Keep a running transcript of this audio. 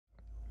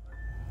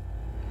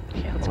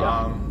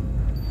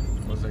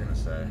What was I gonna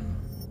say?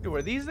 Dude,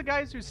 were these the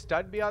guys who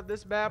stud me on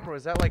this map, or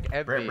was that like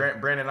every?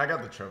 Brandon, I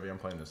got the trophy. I'm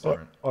playing this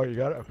tournament. Oh, you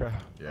got it? Okay.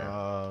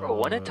 Yeah.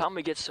 Bro, when did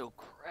Tommy get so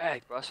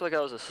cracked, bro? I feel like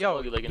I was a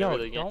slug like in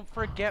every game. Don't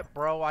forget,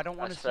 bro. I don't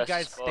want to see you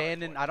guys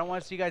standing. I don't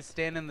want to see you guys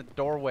stand in the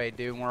doorway,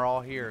 dude. We're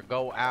all here.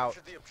 Go out.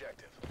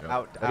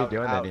 Out, what are you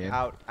doing out, then, Ian?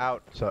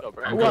 out. So,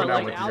 I'm going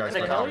out with you guys.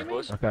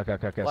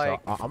 Okay.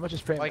 Like, so, I'm gonna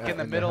just frame like in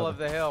the middle of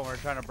the hill. We're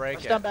trying to break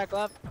it. Stun back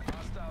left.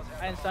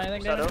 I didn't stun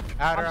anything, Danny.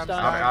 Outer, I'm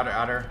sorry.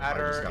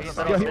 Outer. He's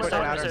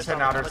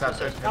hitting outer.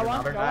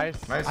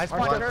 Nice. Nice. I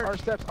spawned our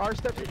steps.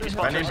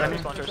 Bending.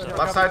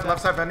 Left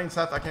side bending,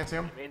 Seth. I can't see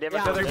him.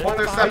 Hold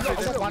their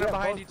steps. One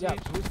behind you, Teach.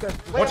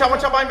 Watch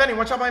out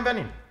behind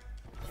bending.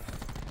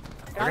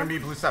 They're gonna be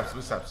blue steps.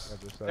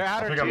 They're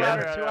outer, two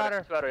outer.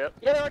 Yep.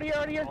 Yeah, they're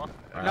already here.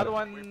 Another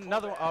one.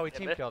 Oh, he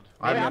team killed.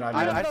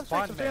 I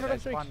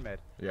spawned mid.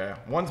 Yeah.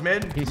 One's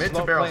mid. He's Mid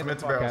to barrels. Mid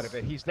to barrels.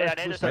 He's Yeah,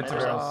 blue mid steps. to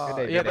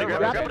barrels. Yeah,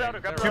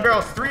 grab Two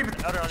barrels.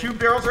 Two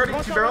barrels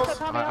already. Two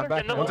barrels. I'm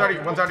back. One's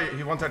already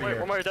here.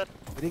 One more dead.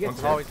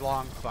 Oh, he's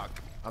long. Fuck.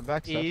 I'm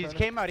back. He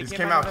came out. He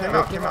came out.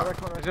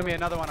 There's gonna be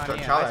another one on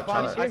Ian. I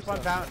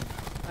spawned fountain.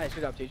 Nice,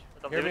 good job, Teach.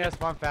 Hear me, I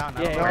spawned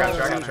fountain. Yeah,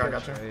 I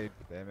got you. Hey,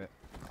 damn it.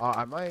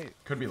 I might.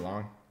 Could be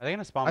long. Are they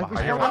gonna spawn behind?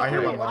 I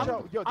hear one.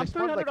 Yo, they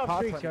spawned like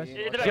pots on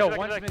me. Yo,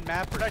 one's mid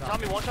map or something.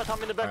 Tommy, one shot,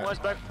 Tommy in the back, one's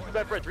back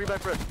bread, 3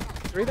 back bread.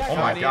 3 back. Oh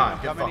my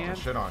god, get coming fucking in.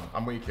 shit on.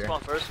 I'm weak here.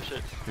 Spawn first or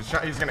shit.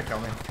 He's gonna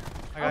kill me.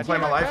 I I'm got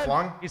playing you. my life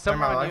long. He's Playing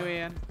somewhere my on you, life.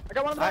 Ian. I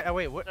got one on the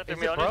Wait, what? Is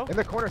me it on bro? In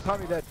the corner,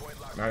 Tommy dead.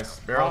 Nice.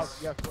 Barrels.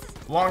 Yeah.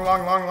 Long.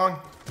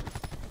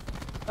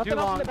 Nothing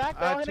else in the back,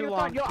 bro. Hitting the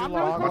front. Yo, I'm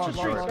really close to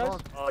streaks, guys.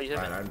 Oh, you hit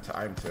me.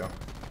 I'm too.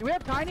 Do we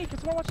have Tiny? Can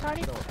someone watch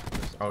Tiny?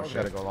 Oh Gotta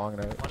shit. go long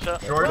now. One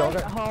shot. Short.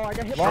 Oh, I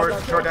got hit.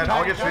 Short dead.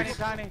 I'll get Tiny, shrieks.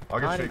 tiny. I'll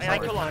get shrieks. Hey,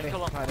 kill him.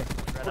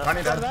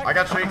 Tiny dead. I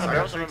got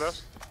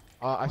shrieks.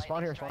 I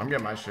spawn here. I'm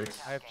getting my shrieks.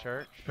 I have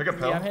church. Pick up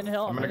pill. Yeah, I'm hitting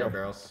hill. I'm gonna go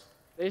barrels.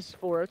 There's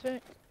 4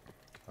 rotate.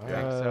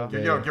 Yeah.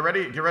 Yo, get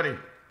ready.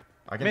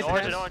 I can. Mid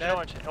Orange ten. got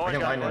me.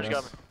 Orange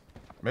got me.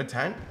 Mid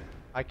 10.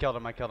 I killed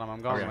him. I'm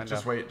going Okay, window.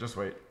 just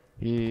wait.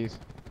 He's.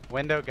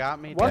 Window got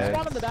me. One dead.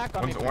 spawn in the back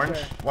on me. One's orange.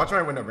 Watch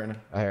my window, Brandon.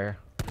 I hear.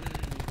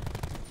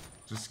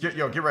 Just get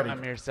ready.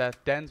 I'm here,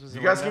 Seth. Dens was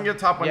You in guys window. can get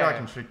top window. Yeah. I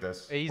can shriek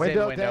this. He's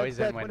Window, in window. dead, He's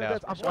dead, in window window.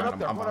 dead.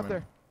 I'm one up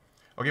there.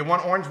 Okay, one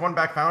orange, one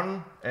back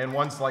fountain, and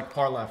one's like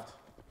far left.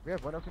 We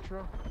have window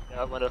control.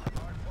 Yeah, window.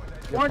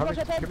 Orange, watch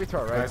that Can we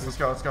throw it right? Nice, let's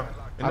go.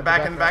 In the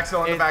back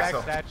still, in the back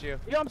still. Statue.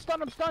 Yo, I'm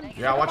stunned.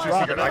 Yeah, watch your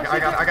secret.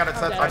 I got it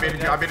set. I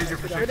baited you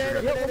for shit.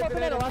 Yeah, one more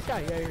banana, last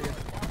guy. Yeah, you're good.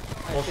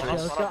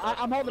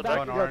 I'm holding the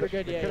back. You're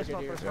good. Yeah,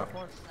 you're good.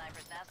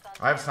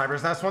 I have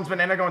snipers. That's one's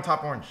banana going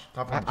top orange.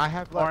 I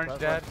have Orange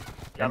dead.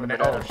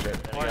 Oh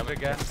shit. Orange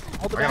again.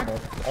 Hold the I got back.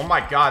 both. Oh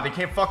my god, they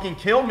can't fucking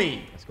kill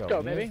me. Let's go.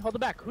 Go, baby. Hold the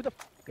back. Who the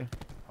f?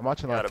 I'm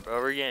watching Got left. it, bro.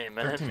 Every game,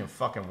 man. 13 and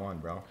fucking 1,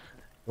 bro.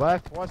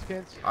 Left, one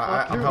skins.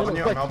 I'm helping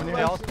you.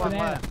 They all spawn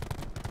Banana.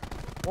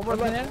 left. One more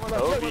banana.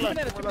 Oh, Two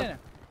banana.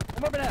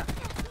 One more banana.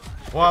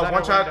 Well,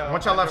 one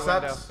shot left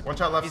Under sets. One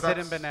shot left He's sets.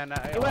 hitting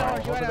banana. You went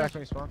orange. Hold the back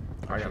when you spawn.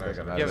 I got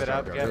it. Give it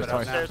up.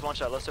 Left stairs, one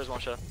shot. Left stairs, one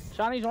shot.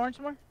 Shawnee's orange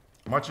somewhere.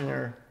 I'm watching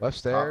your. Left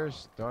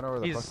stairs. Don't know where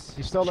the fuck.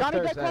 He's still left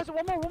Shawnee, stairs. back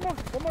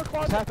closet. One more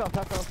closet. Tap out.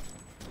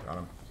 Got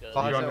him.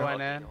 Closet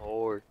went in.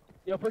 Horde.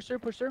 Yo, push through.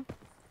 Is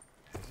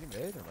he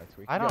mid or am I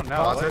tweaking? I don't know.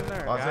 Closet, Wasn't there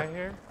a closet. guy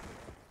here?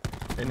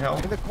 In hell.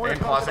 In the corner, In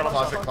closet.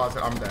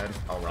 closet. I'm dead.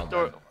 Oh, well,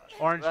 dead.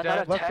 Orange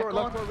dead. Left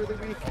door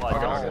really weak. Oh my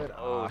god. Closet.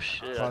 Oh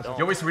shit. I don't.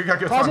 Yo, we got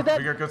good Closet one. dead.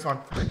 We got good one.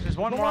 There's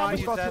one more on We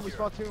you, spawn two. Seth. We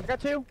spawn two. I got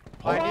 2.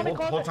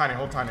 Hold tiny.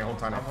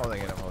 I'm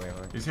holding it.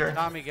 He's here.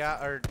 Tommy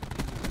got or.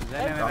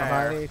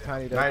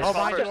 Tiny dead. Nice. Oh,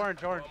 behind you, orange.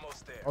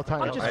 Oh,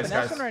 Tiny. I'm just Nice,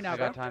 finessing guys. right now, I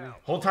bro. got Tommy.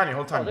 Hold tiny.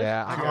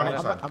 Yeah, Two on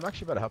each side. I'm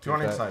actually about to help 2 you on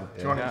with each that. side.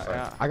 2 on each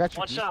side. I got you.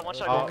 One shot. Oh,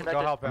 Go go connect.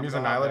 help him. I'm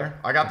using go help annihilator. him.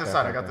 I got this Okay,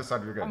 side. I okay. got this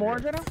side. You're good. I'm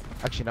orange right now.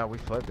 Actually, no, we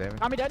flipped, Damon.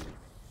 Tommy dead.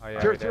 Oh, yeah,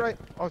 Two we did. right.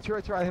 Oh, two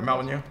right. I'm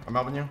helping you.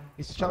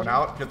 He's Coming challenging.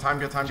 out. Good time.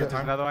 There's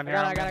another one here.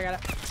 I got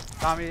it.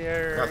 Tommy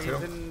here. Got He's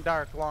two. in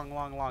dark.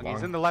 Long.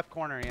 He's in the left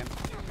corner, Ian.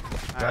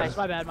 Nice,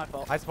 my bad, my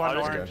fault. I spawned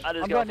Oh, orange. I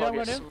just I'm got going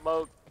fucking new.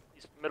 smoked.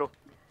 He's middle.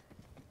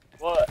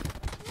 What?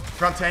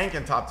 Front tank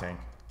and top tank.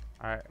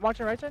 Alright. I'm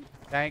watching right side.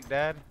 Tank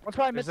dead. One's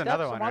probably There's mid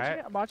another steps. one, I'm watching right?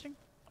 it. I'm watching.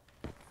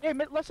 Yeah,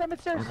 left side mid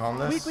stairs. I'm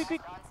calling this. Weak.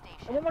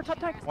 And one more top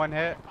tank. One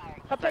hit.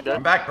 Top tank.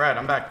 I'm back,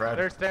 Brad.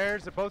 They're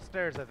stairs. They're both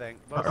stairs, I think.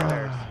 Both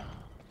stairs.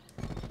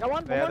 Got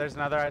one. Yeah, there's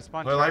another. I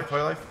spawned. Play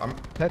life. I'm.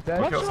 Dead.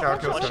 Kill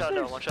scout. One shot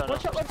no. One shot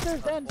left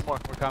stairs, then. One more.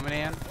 We're coming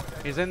in.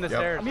 He's in the Yep.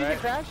 stairs, I'm using right?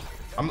 crash.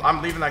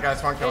 I'm leaving that guy.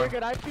 Spawn Yeah, you're killing.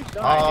 good. I have 2 stones.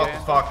 Oh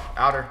Yeah. fuck.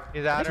 Outer.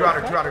 He's out. Two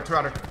outer.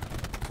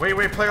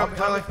 Wait. Play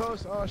life.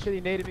 Close. Oh shit, he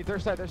naded me.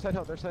 Third side hill, guys.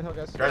 Guys, Outer.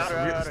 there's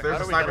How a do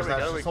we- sniper's how do we- nest. how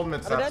do we- Just hold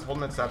mid steps. Hold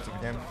mid steps if you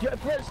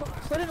can.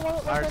 Slid in one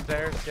Our side.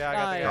 stairs. Yeah, I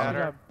got the Nice.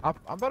 outer. I'm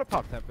about to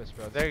pop Tempest,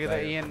 bro. There,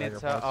 the Ian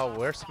needs. Oh,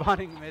 we're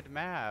spawning mid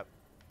map.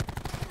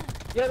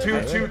 Yeah, Two.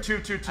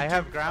 I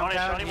have ground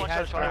down. He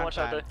has ground one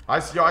shot down. there. I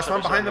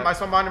spawned behind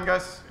them.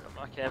 Guys.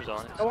 My cam's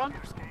on. Go on.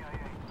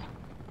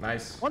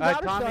 Nice. One's outer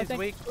still, I Tommy's think.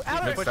 weak.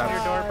 Outer. Push on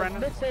your door,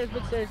 Brendan. Mid stairs.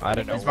 I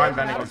don't know. He's fine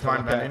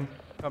bending.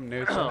 Come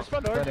new.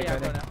 Spawn door. Yeah,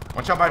 Benny. now.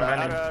 One shot by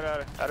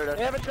Out, Benny.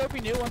 They have a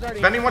trophy new. One's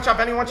already. Benny, watch out,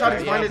 Benny, watch out.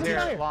 He's Yeah, blinded.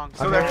 here. Teach. Long.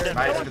 Still there.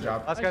 Nice, good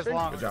job. Last guy's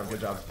long. Good job, good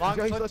job. Long,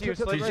 He's split you,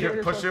 split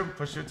Teach, you.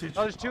 push you, teach.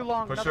 Oh, there's two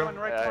long. Push Another you. one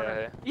right Yeah,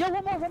 corner.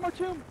 Yeah, one more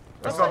tomb.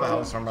 Let's go to the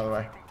hell storm, by the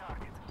way.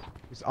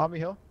 He's on me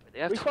hill. They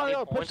have We spawn 20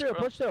 out. Push points, through. bro.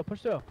 Push through.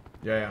 Push through.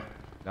 Yeah.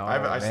 No,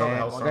 I saw the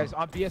hell One storm. guy's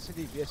on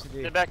BS&D.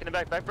 In the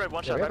back, back bread,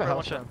 one Yeah, shot, we have back a bread,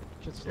 one hell shot.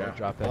 Should slow Yeah.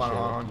 drop that Hold shit.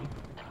 on.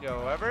 Yo,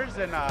 whoever's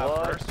in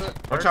What? first.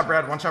 One shot,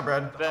 Brad. One shot,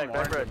 Brad. Back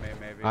bread.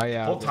 Maybe. Oh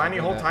yeah. Hold tiny,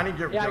 hold tiny.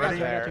 Get Yeah, I got ready.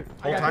 you. I got you.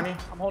 Hold I got tiny. you.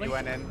 I'm holding. You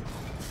went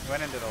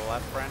into the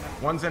left, Brandon.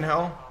 One's in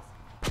hell.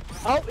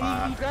 Oh, he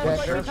grabbed yeah,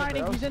 like sure, a tiny.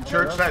 sure. He's in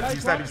Church dead.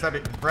 He's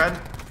dead. Brad.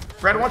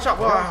 Brad, one shot.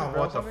 Wow.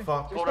 What the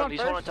fuck? Hold on,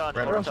 he's holding tiny.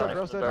 Brad, Holding one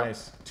tiny. shot.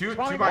 Nice. Two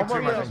Spawning by back, two,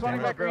 one I more think. spawning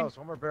Damn back it. green.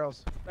 One more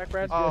barrels. Back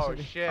Brad. Oh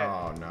shit.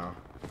 Oh no.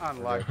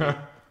 Unlucky.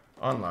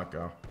 Unlucky.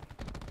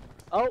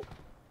 Oh,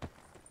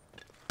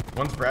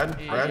 One's Brad.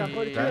 He- I got Brad.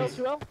 42 Dead.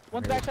 2L.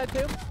 One's backside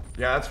too.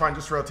 Yeah, that's fine.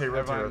 Just rotate.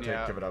 Everyone,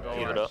 yeah, Give it up. go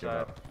Give right it up. Give it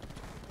side. up.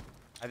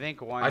 I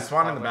think one. I is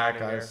spawned in the probably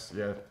back, already guys.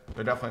 Yeah,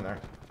 they're definitely there.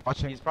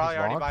 Watch him. He's probably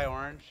already long. by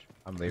orange.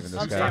 I'm leaving Just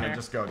this I'm guy. standing. standing.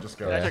 Just go. Just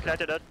go. Yeah.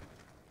 Connected, dead.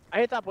 I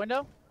hit top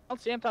window. I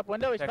don't see him top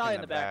window. He's Checking probably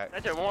in the back.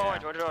 Connected, one more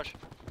orange, orange.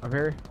 I'm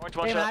here. Orange,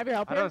 one Hey man, I shot. have your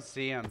help I here. don't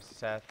see him,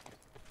 Seth.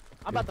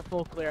 I'm about to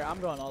full clear. I'm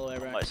going all the way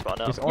around. Might spawn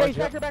now. He's Yeah, orange. he's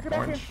back here, back here, back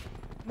here. Orange.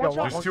 More Yo,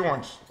 shot. There's two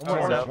orange. Two more.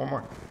 orange. Out. One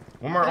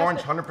more That's orange.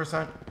 it.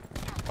 100%.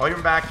 Oh,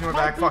 even back. He went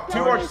back. Fuck. Two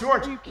orange. Two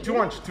orange. Two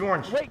orange. Two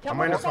orange. Wait, I'm come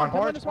waiting on, to spawn. come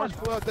on. Orange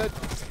flew out dead.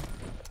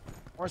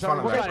 Orange Spawn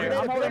on on me. back, yeah.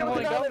 I'm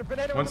holding,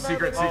 go. One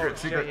secret. Secret. Oh,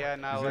 Secret. shit, yeah,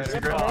 now He's in later.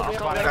 secret. Yeah,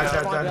 Guys, dead.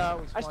 Spawned Dead. out,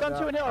 we I spawned stunned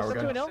two out. in hill. I Oh, stunned we're two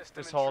in good. hill.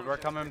 Just hold. We're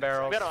coming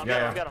barrels. Get on,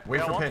 Yeah. Wait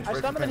Got for one. pinch. I Wait for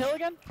stunned him in hill pinch.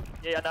 again.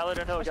 Yeah,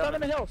 annihilator in hill. I stunned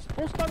him in hill.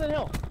 Full stun in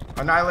hill.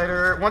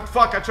 Annihilator. One.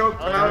 Fuck. I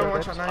choked. Another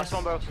one shot. I Nice.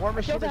 spawn both. War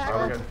machine Kill is that. Oh, we're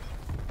gone. good.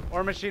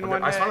 War machine We're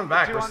one. good. I spawned him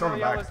back. Two We're on still the in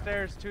yellow back.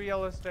 stairs. Two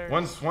yellow stairs.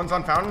 One's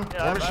on fountain.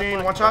 Yeah, War I'm machine.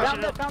 back. One Found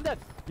shot. dead, found dead.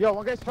 Yo,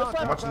 one guy's found.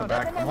 I'm watching the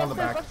back. I'm holding the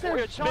back. Upstairs,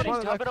 Weird, Sean.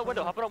 Smitty,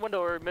 hop in a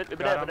window or mid.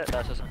 Got him.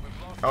 That's just.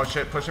 Oh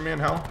shit. Pushing me in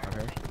hell.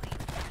 Okay.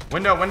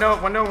 Window.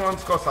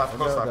 One's close left.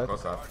 Close Window, left.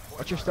 Close left.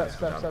 Watch your step.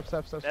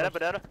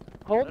 Banana.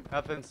 Hold.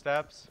 Nothing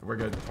steps. We're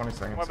good. 20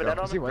 seconds. More Go.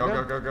 banana on Is he me.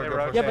 window? Go. They Push.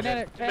 rotate. Yeah,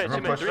 banana. Two mid,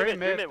 Everyone push. three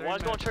mid. Three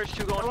One's mid. going church,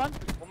 two going. One.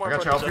 One more. I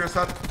got your help here,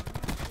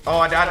 Seth. Oh,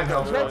 I died in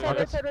hell. Right side,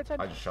 right side, right I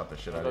side. just shot the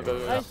shit out Go, of go, you.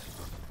 go. Nice.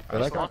 I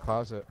like our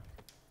closet.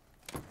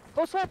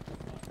 Close left.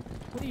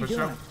 What are you Push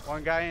doing? him.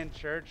 One guy in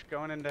church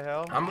going into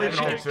hell. I'm leaving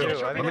Actually, home too.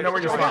 two. I Let think me know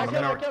where there's you're two. spawned. Okay,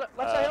 Let me know. kill it.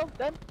 Left side hill.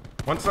 Dead.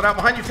 One stood out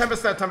behind you.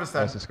 Tempest dead. Nice,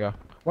 let's go.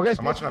 One guy's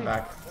I'm watching that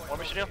back. One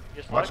mission hill.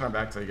 Yes, I'm watching that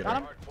back till you get Got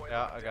in. him.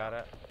 Yeah, I got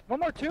it. One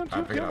more tomb,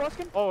 Alright, pick it up.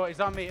 Ruskin. Oh, he's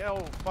on me. Oh,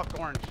 fuck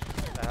orange.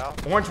 What the hell?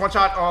 Orange, one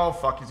shot. Oh,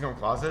 fuck. He's going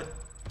closet.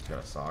 He's got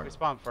a sog. We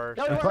spawn first.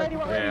 No, you weren't ready,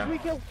 Yeah. we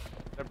kill.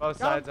 They're both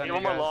Got him. sides on Need you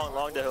one more guys.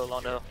 long to hill,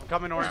 I'm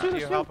coming orange. There's Do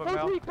two, you help him both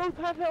out? weak, both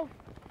have hill.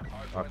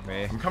 Fuck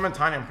me. I'm coming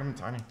tiny.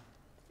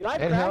 Did I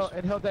In hill, crash?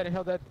 in hill dead, in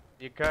hill dead.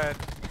 You could.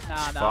 Nah,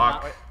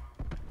 Fuck.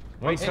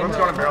 One's going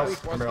in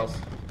barrels. In barrels.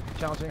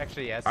 Challenging.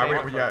 Actually, yes. Alright,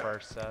 Save we him got. for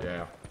first.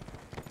 Yeah.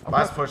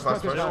 Last push.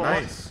 Fuck,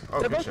 Nice. Oh,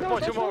 They're good both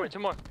shit. close. Two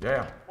more.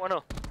 Yeah. One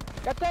no.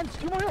 Got guns,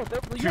 two more hill.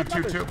 You have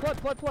Two. numbers.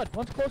 Flood.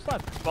 One's close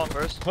left. Spawn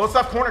first. Close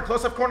up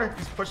corner.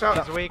 He's pushed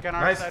out. He's weak on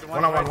our Nice. side.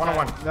 One on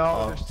one. No,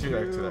 Oh, there's two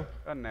there. two.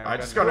 Good name, I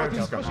good just name. got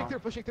He's Come on.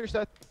 pushing through,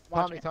 Seth.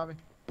 Watch Tommy.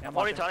 I'm Only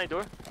watching. tiny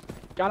door.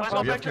 Got Spawn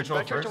him. You back have control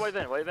church, first?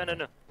 white van,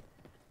 no.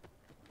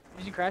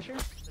 Using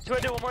crasher. Two I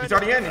do, one more. He's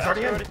already in.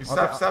 He's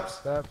steps.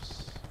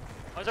 Steps.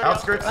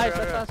 Outskirts. Nice,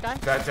 that's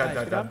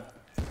guy. Dead.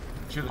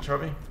 Shoot the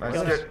trophy. Nice.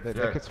 Kill Get, this.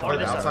 yeah. It's One fine.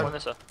 this Outside. side, one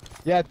this side.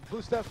 Yeah,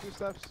 blue steps.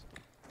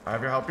 I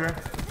have your help here.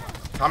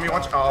 Tommy,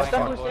 watch. Oh, Stun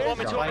fuck. blue stairs.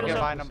 Two Like on it, this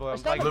behind him, blue.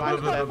 Stun Like blue,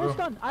 behind blue, him. blue. Full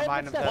stun. I Behind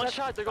have him, steps. One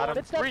shot, they're going.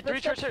 Mid steps, Three mid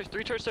church steps. stairs,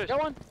 three church stairs.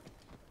 Got one.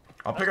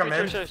 I'll pick up Three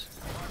church mid. stairs.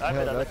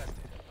 Yeah,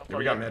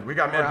 We got mid. We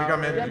got mid.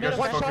 Yeah, You mid, guys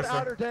one focus One shot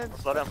there. outer den.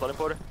 Slow down,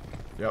 porter.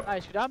 Yep.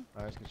 Nice, good job.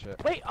 Nice, good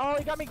shit. Wait, oh,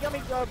 he got me,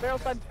 barrel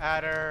side.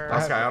 Adder.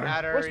 Last guy, Outer.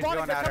 Adder. We're He's spawning,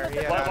 going they're Adder. coming, He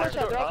they're had coming.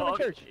 Adder. They're all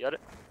from church. You got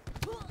it.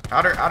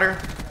 Outer.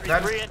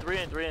 Dead. Three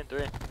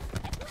in.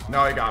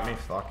 No, he got me.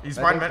 Fuck. He's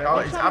behind mid. Oh,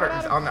 he's outer.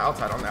 He's on the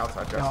outside.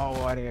 Yes.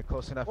 No, I didn't get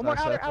close enough. One more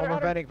Nice, outer, Seth. One more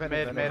outer.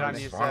 vending. Mid on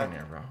He's you, spawning Seth.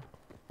 here, bro.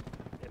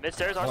 Mid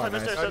stairs, Oh, outside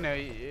mid nice. stairs. Oh, no.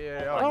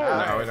 Yeah, Oh, oh, No,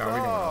 nice. we can do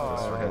Oh,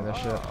 this. we're hitting this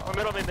shit.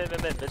 Or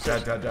mid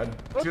stairs.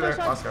 Dead. Both Two there.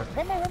 sides. Last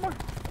guy. One more.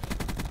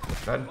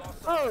 Dead.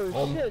 Oh,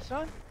 Hold. shit,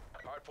 son.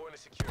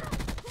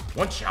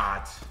 One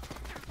shot.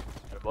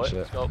 Good boy, Shit.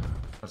 let's go.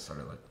 I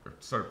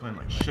started playing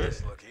like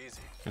shit.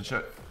 Good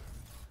shit.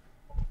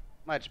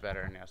 Much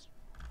better, yes.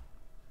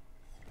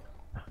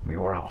 We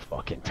were all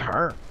fucking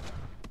turned.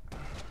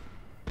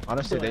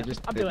 Honestly,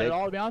 I'm doing it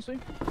all, to be honest with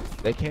you.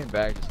 they came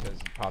back just because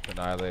he popped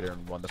Annihilator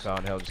and won the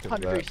Fountain Hill just because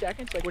of 103 that.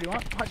 seconds. Like, what do you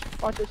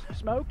want? Watch this.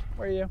 Smoked?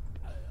 Where are you?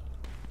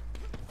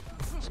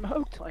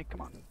 Smoked? Like,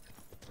 come on.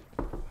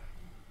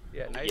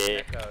 Yeah, nice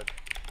Yeah. code.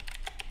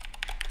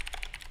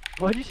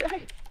 What'd you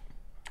say?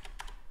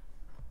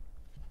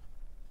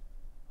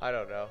 I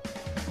don't know.